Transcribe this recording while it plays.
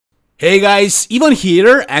Hey guys, Ivan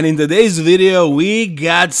here, and in today's video we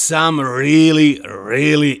got some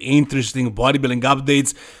really interesting bodybuilding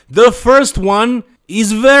updates. The first one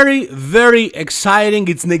is very exciting.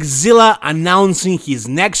 It's Neckzilla announcing his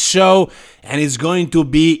next show, and it's going to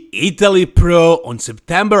be Italy Pro on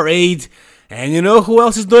September 8th. And you know who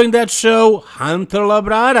else is doing that show? Hunter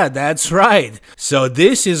Labrada, that's right. So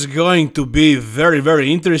this is going to be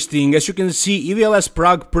very interesting. As you can see, EVLS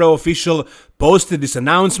Prague Pro official posted this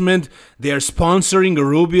announcement. They are sponsoring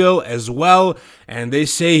Rubiel as well, and they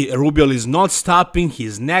say Rubiel is not stopping.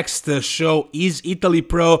 His next show is Italy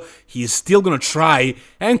Pro. He is still gonna try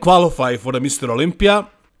and qualify for the Mr. Olympia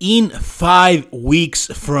in 5 weeks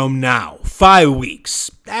from now. 5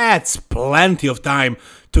 weeks. That's plenty of time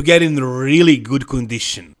to get in really good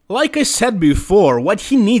condition. Like I said before, what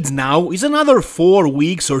he needs now is another 4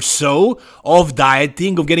 weeks or so of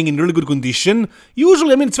dieting, of getting in really good condition.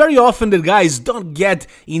 Usually, it's very often that guys don't get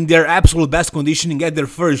in their absolute best conditioning at their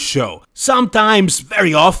first show. Sometimes,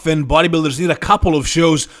 very often, bodybuilders need a couple of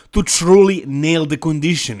shows to truly nail the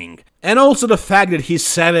conditioning. And also the fact that he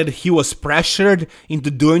said that he was pressured into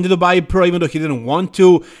doing the Dubai Pro even though he didn't want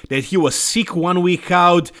to, that he was sick 1 week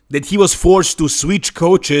out, that he was forced to switch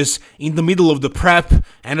coaches in the middle of the prep,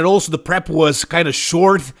 and that also the prep was kind of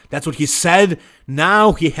short, that's what he said.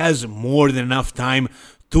 Now he has more than enough time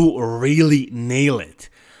to really nail it.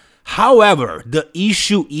 However, the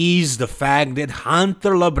issue is the fact that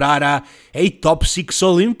Hunter Labrada, a top 6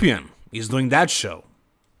 Olympian, is doing that show.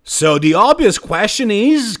 So the obvious question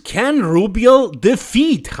is, can Rubiel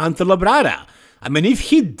defeat Hunter Labrada? If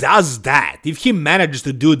he does that, if he manages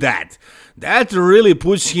to do that, that really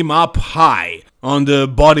puts him up high on the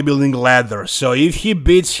bodybuilding ladder. So if he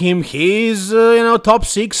beats him, he's, top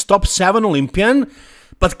 6, top 7 Olympian.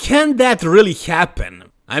 But can that really happen?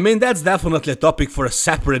 That's definitely a topic for a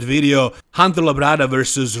separate video, Hunter Labrada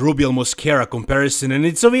versus Rubiel Mosquera comparison, and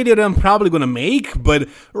it's a video that I'm probably gonna make, but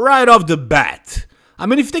right off the bat,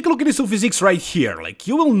 if you take a look at his physiques right here,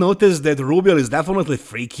 you will notice that Rubiel is definitely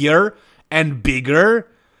freakier and bigger,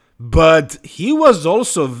 but he was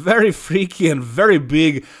also very freaky and very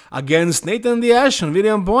big against Nathan Diaz and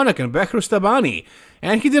William Bonac and Bekr Stabani,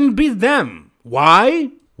 and he didn't beat them. Why?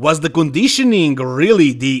 Was the conditioning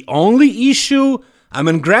really the only issue?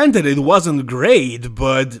 Granted, it wasn't great,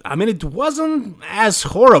 but, it wasn't as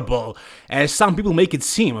horrible as some people make it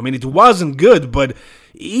seem. It wasn't good, but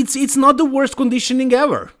it's not the worst conditioning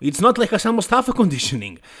ever. It's not like Hassan Mustafa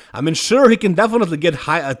conditioning. Sure, he can definitely get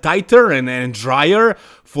tighter and drier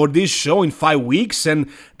for this show in 5 weeks, and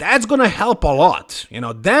that's gonna help a lot.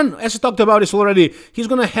 Then, as I talked about this already, he's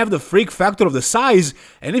gonna have the freak factor of the size,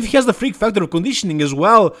 and if he has the freak factor of conditioning as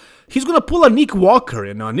well, he's gonna pull a Nick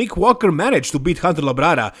Walker. Nick Walker managed to beat Hunter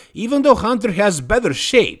Labrada, even though Hunter has better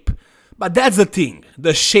shape. But that's the thing,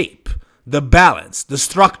 the shape, the balance, the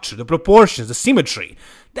structure, the proportions, the symmetry.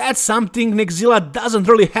 That's something Neckzilla doesn't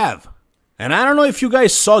really have. And I don't know if you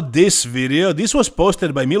guys saw this video. This was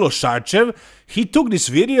posted by Milos Sarcev. He took this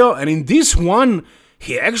video, and in this one,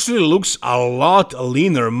 he actually looks a lot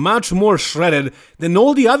leaner, much more shredded than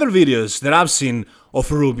all the other videos that I've seen of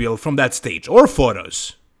Rubiel from that stage, or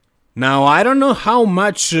photos. Now, I don't know how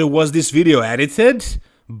much was this video edited,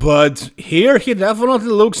 but here he definitely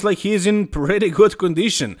looks like he's in pretty good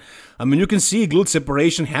condition. You can see glute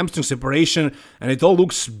separation, hamstring separation, and it all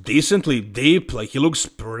looks decently deep, he looks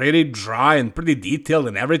pretty dry and pretty detailed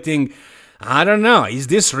and everything. I don't know, is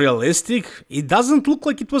this realistic? It doesn't look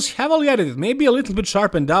like it was heavily edited, maybe a little bit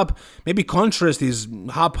sharpened up, maybe contrast is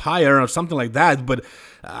up higher or something like that, but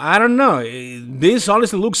I don't know, this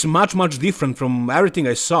honestly looks much different from everything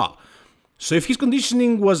I saw. So if his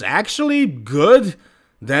conditioning was actually good,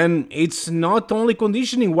 then it's not only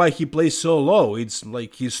conditioning why he plays so low, it's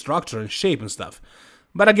his structure and shape and stuff.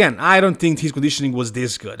 But again, I don't think his conditioning was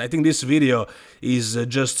this good. I think this video is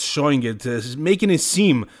just showing it, making it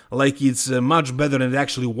seem like it's much better than it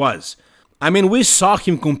actually was. We saw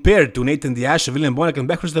him compared to Nathan Diaz, William Bonac and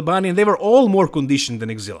Bekr Stabani, and they were all more conditioned than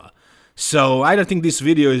Neckzilla. So I don't think this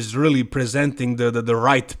video is really presenting the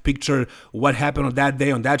right picture, what happened on that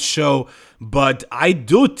day, on that show, but I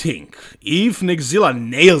do think if Neckzilla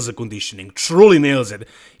nails the conditioning, truly nails it,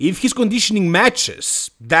 if his conditioning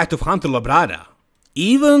matches that of Hunter Labrada,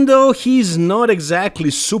 even though he's not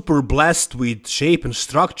exactly super blessed with shape and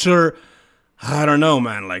structure, I don't know,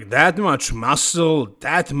 man, that much muscle,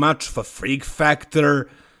 that much of a freak factor,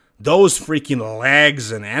 those freaking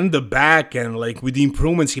legs and the back, and with the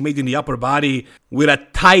improvements he made in the upper body, with a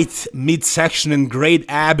tight midsection and great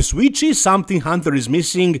abs, which is something Hunter is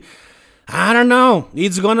missing, I don't know,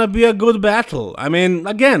 it's gonna be a good battle. I mean,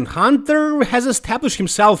 again, Hunter has established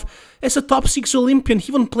himself as a top 6 Olympian,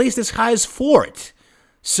 he even placed as high as 4th.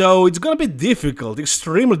 So it's gonna be difficult,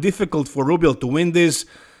 extremely difficult for Rubio to win this.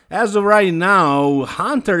 As of right now,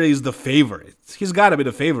 Hunter is the favorite. He's gotta be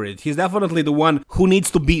the favorite. He's definitely the one who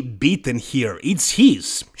needs to be beaten here. It's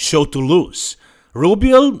his show to lose.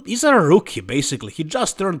 Rubio is a rookie, basically. He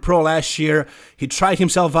just turned pro last year. He tried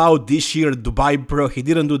himself out this year at Dubai Pro. He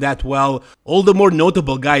didn't do that well. All the more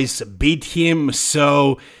notable guys beat him,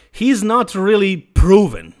 so he's not really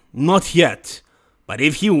proven. Not yet. But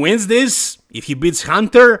if he wins this, if he beats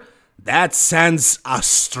Hunter, that sends a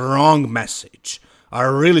strong message.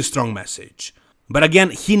 A really strong message. But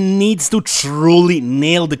again, he needs to truly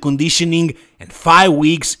nail the conditioning, and 5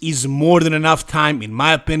 weeks is more than enough time, in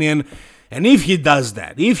my opinion. And if he does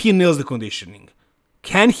that, if he nails the conditioning,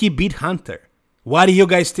 can he beat Hunter? What do you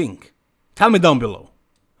guys think? Tell me down below.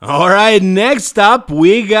 Alright, next up,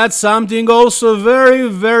 we got something also very,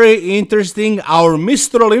 very interesting. Our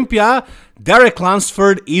Mr. Olympia, Derek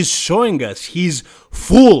Lunsford, is showing us his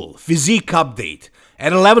full physique update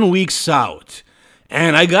at 11 weeks out.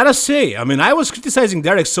 And I gotta say, I mean, I was criticizing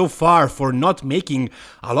Derek so far for not making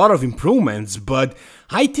a lot of improvements, but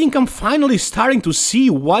I think I'm finally starting to see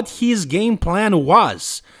what his game plan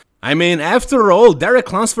was. I mean, after all,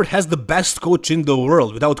 Derek Lunsford has the best coach in the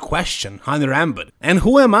world, without question, Hadi Choopan. And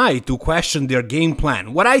who am I to question their game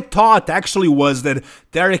plan? What I thought actually was that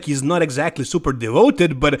Derek is not exactly super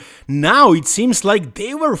devoted, but now it seems like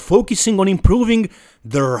they were focusing on improving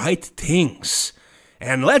the right things.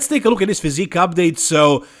 And let's take a look at this physique update.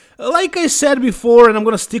 So, like I said before, and I'm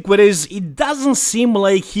gonna stick with this, it doesn't seem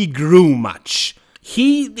like he grew much.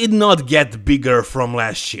 He did not get bigger from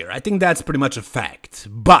last year. I think that's pretty much a fact.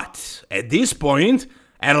 But at this point,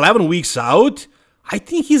 at 11 weeks out, I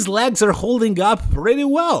think his legs are holding up pretty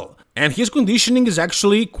well. And his conditioning is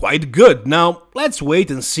actually quite good. Now, let's wait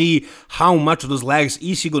and see how much of those legs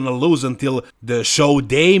is he gonna lose until the show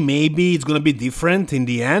day. Maybe it's gonna be different in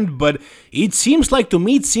the end, but it seems like, to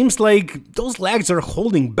me, it seems like those legs are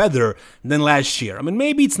holding better than last year. I mean,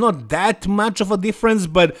 maybe it's not that much of a difference,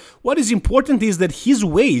 but what is important is that his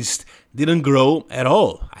waist didn't grow at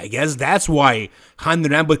all. I guess that's why Hadi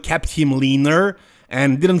Choopan kept him leaner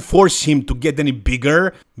and didn't force him to get any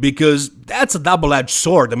bigger, because that's a double-edged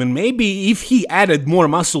sword. I mean, maybe if he added more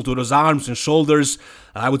muscle to those arms and shoulders,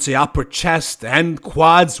 I would say upper chest and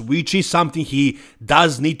quads, which is something he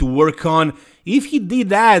does need to work on. If he did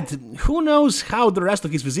that, who knows how the rest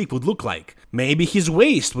of his physique would look like. Maybe his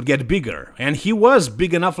waist would get bigger, and he was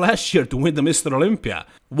big enough last year to win the Mr. Olympia.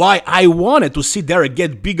 Why I wanted to see Derek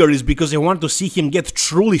get bigger is because I wanted to see him get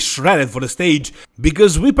truly shredded for the stage,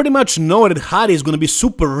 because we pretty much know that Hadi is going to be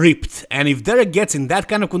super ripped, and if Derek gets in that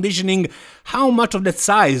kind of conditioning, how much of that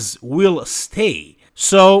size will stay?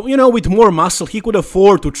 So, you know, with more muscle, he could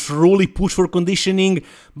afford to truly push for conditioning,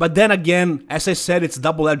 but then again, as I said, it's a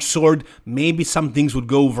double-edged sword. Maybe some things would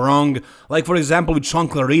go wrong, like for example with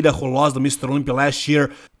Labrada, who lost the Mr. Olympia last year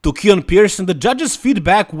to Keon Pearson. The judges'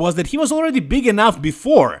 feedback was that he was already big enough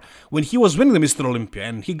before, when he was winning the Mr. Olympia,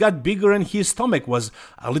 and he got bigger and his stomach was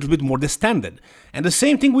a little bit more distended. And the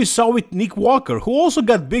same thing we saw with Nick Walker, who also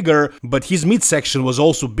got bigger, but his midsection was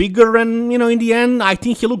also bigger, and, you know, in the end, I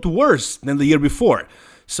think he looked worse than the year before.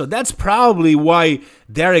 So that's probably why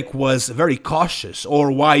Derek was very cautious,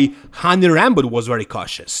 or why Hadi Choopan was very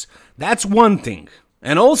cautious. That's one thing.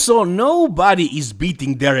 And also, nobody is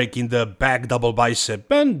beating Derek in the back double bicep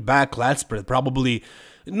and back lat spread. Probably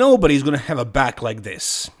nobody's gonna have a back like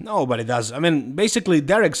this. Nobody does. I mean, basically,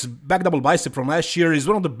 Derek's back double bicep from last year is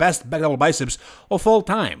one of the best back double biceps of all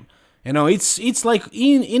time. You know, it's like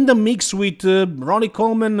in the mix with Ronnie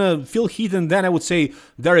Coleman, Phil Heath, and then I would say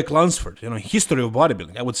Derek Lunsford. You know, history of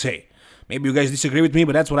bodybuilding, I would say. Maybe you guys disagree with me,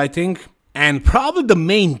 but that's what I think. And probably the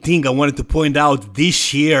main thing I wanted to point out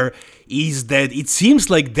this year is that it seems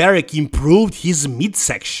like Derek improved his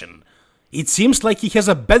midsection. It seems like he has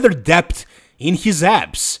a better depth in his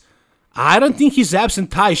abs. I don't think his abs and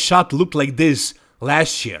thigh shot looked like this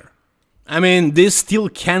last year. I mean, this still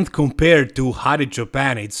can't compare to Hadi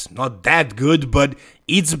Choopan. It's not that good, but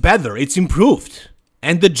it's better, it's improved.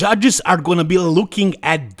 And the judges are gonna be looking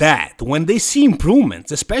at that when they see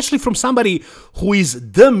improvements, especially from somebody who is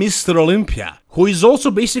the Mr. Olympia, who is also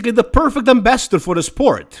basically the perfect ambassador for the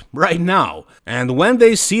sport right now. And when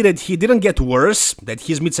they see that he didn't get worse, that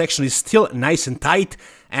his midsection is still nice and tight,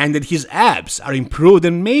 and that his abs are improved,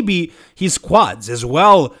 and maybe his quads as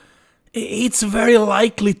well, it's very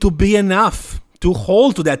likely to be enough to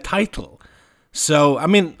hold to that title. So, I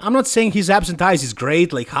mean, I'm not saying his abs and thighs is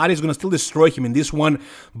great, like Hadi's gonna still destroy him in this one,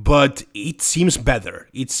 but it seems better.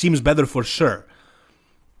 It seems better for sure.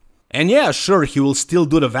 And yeah, sure, he will still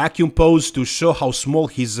do the vacuum pose to show how small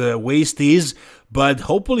his waist is, but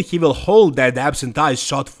hopefully he will hold that abs and thighs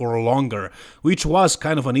shot for longer, which was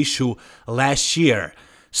kind of an issue last year.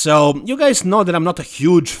 So, you guys know that I'm not a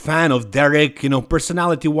huge fan of Derek, you know,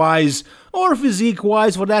 personality-wise, or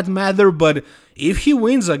physique-wise for that matter, but if he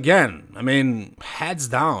wins again, I mean, heads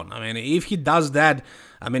down. I mean, if he does that,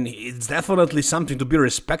 I mean, it's definitely something to be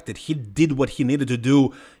respected. He did what he needed to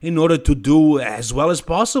do in order to do as well as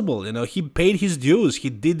possible. You know, he paid his dues. He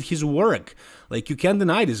did his work. Like, you can't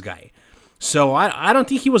deny this guy. So I don't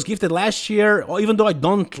think he was gifted last year, or even though I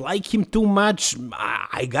don't like him too much,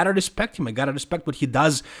 I gotta respect him. I gotta respect what he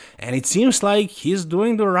does, and it seems like he's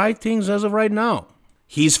doing the right things as of right now.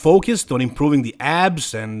 He's focused on improving the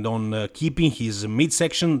abs and on keeping his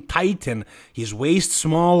midsection tight and his waist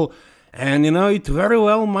small, and you know, it very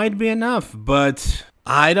well might be enough, but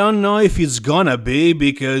I don't know if it's gonna be,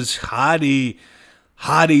 because Hadi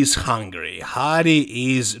is hungry,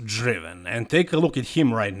 Hadi is driven, and take a look at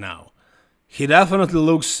him right now. He definitely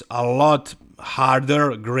looks a lot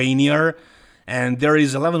harder, grainier, and there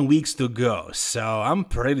is 11 weeks to go, so I'm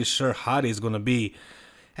pretty sure Hadi is gonna be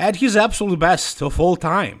at his absolute best of all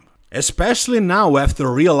time. Especially now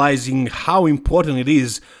after realizing how important it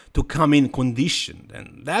is to come in conditioned,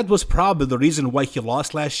 and that was probably the reason why he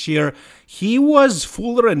lost last year. He was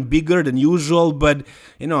fuller and bigger than usual, but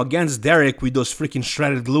you know, against Derek with those freaking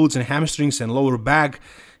shredded glutes and hamstrings and lower back,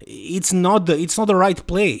 it's not the right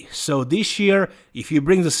play. So this year, if he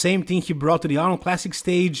brings the same thing he brought to the Arnold Classic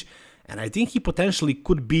stage, and I think he potentially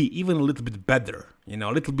could be even a little bit better, you know,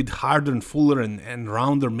 a little bit harder and fuller and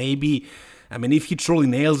rounder maybe. I mean, if he truly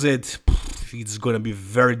nails it, it's going to be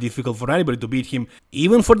very difficult for anybody to beat him,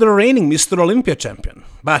 even for the reigning Mr. Olympia champion.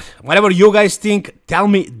 But whatever you guys think, tell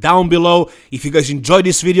me down below. If you guys enjoyed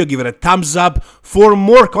this video, give it a thumbs up. For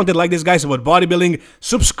more content like this, guys, about bodybuilding,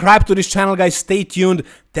 subscribe to this channel, guys. Stay tuned.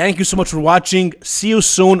 Thank you so much for watching. See you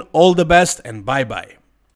soon. All the best, and bye-bye.